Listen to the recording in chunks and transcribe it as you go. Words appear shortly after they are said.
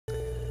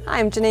Hi,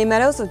 I'm Janee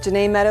Meadows of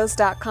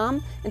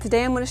JaneeMeadows.com, and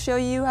today I'm going to show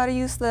you how to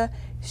use the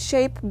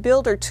Shape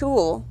Builder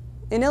tool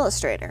in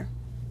Illustrator.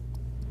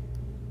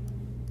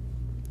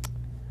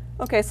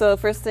 Okay, so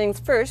first things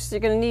first, you're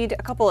going to need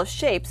a couple of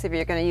shapes if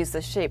you're going to use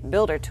the Shape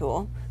Builder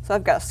tool. So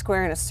I've got a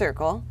square and a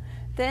circle.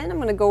 Then I'm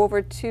going to go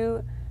over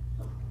to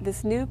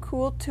this new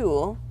cool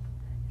tool.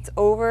 It's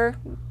over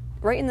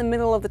right in the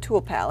middle of the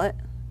tool palette.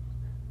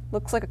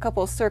 Looks like a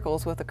couple of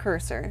circles with a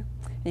cursor.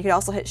 You can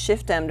also hit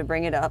Shift-M to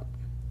bring it up.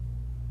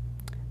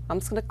 I'm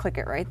just going to click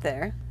it right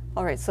there.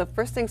 Alright, so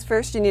first things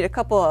first, you need a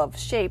couple of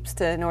shapes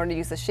in order to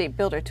use the Shape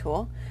Builder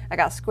tool. I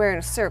got a square and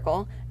a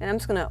circle, and I'm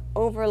just going to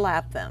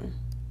overlap them.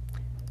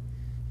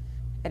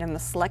 And I'm going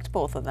to select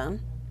both of them.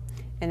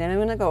 And then I'm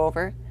going to go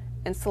over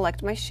and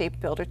select my Shape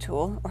Builder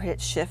tool, or hit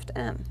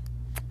Shift-M.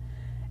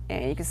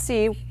 And you can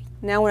see,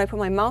 now when I put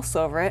my mouse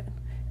over it,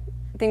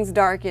 things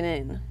darken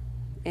in.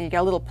 And you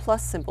got a little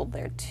plus symbol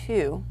there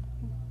too.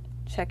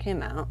 Check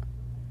him out.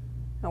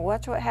 Now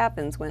watch what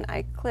happens when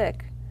I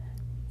click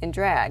and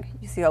drag.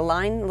 You see a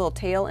line, little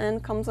tail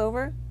end comes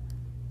over,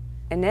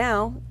 and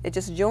now it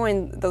just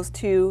joined those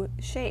two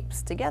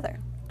shapes together.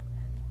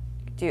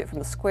 Do it from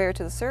the square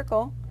to the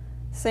circle,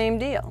 same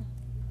deal.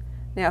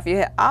 Now if you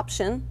hit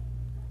Option,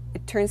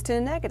 it turns to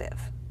a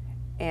negative,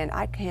 and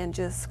I can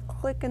just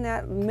click in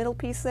that middle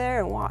piece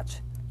there and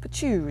watch.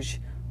 Pachoosh,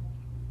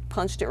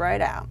 punched it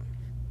right out.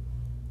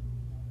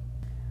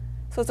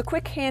 So it's a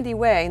quick, handy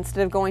way,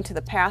 instead of going to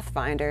the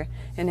Pathfinder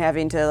and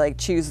having to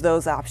choose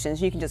those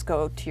options, you can just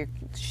go to your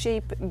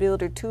Shape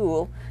Builder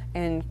tool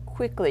and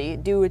quickly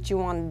do what you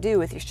want to do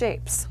with your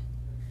shapes.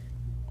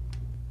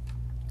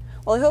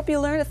 Well, I hope you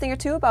learned a thing or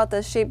two about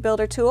the Shape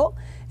Builder tool.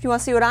 If you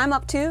want to see what I'm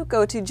up to,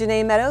 go to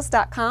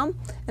JaneeMeadows.com,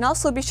 and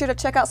also be sure to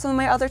check out some of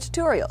my other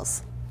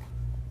tutorials.